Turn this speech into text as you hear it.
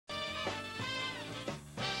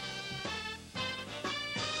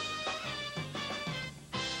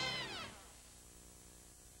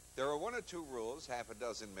There are one or two rules, half a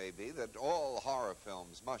dozen maybe, that all horror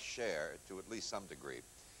films must share to at least some degree.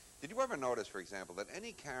 Did you ever notice, for example, that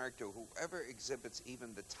any character who ever exhibits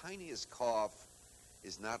even the tiniest cough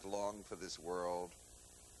is not long for this world?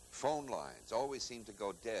 Phone lines always seem to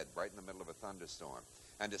go dead right in the middle of a thunderstorm.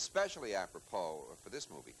 And especially apropos for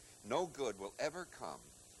this movie, no good will ever come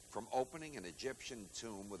from opening an Egyptian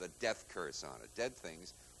tomb with a death curse on it. Dead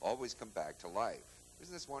things always come back to life.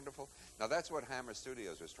 Isn't this wonderful? Now, that's what Hammer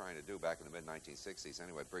Studios was trying to do back in the mid-1960s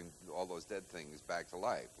anyway, bring all those dead things back to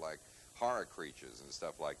life, like horror creatures and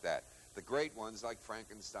stuff like that. The great ones like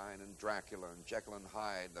Frankenstein and Dracula and Jekyll and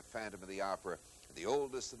Hyde, the Phantom of the Opera, and the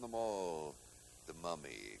oldest of them all, the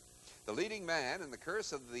Mummy. The leading man in The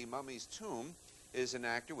Curse of the Mummy's Tomb is an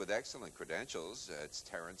actor with excellent credentials. It's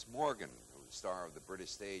Terence Morgan, who's the star of the British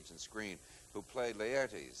stage and screen, who played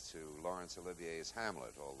Laertes to Laurence Olivier's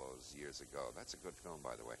Hamlet all those years ago. That's a good film,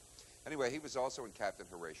 by the way. Anyway, he was also in Captain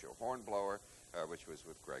Horatio Hornblower, which was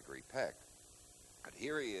with Gregory Peck. But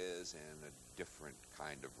here he is in a different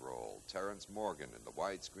kind of role. Terence Morgan in the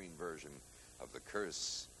widescreen version of The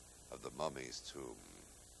Curse of the Mummy's Tomb.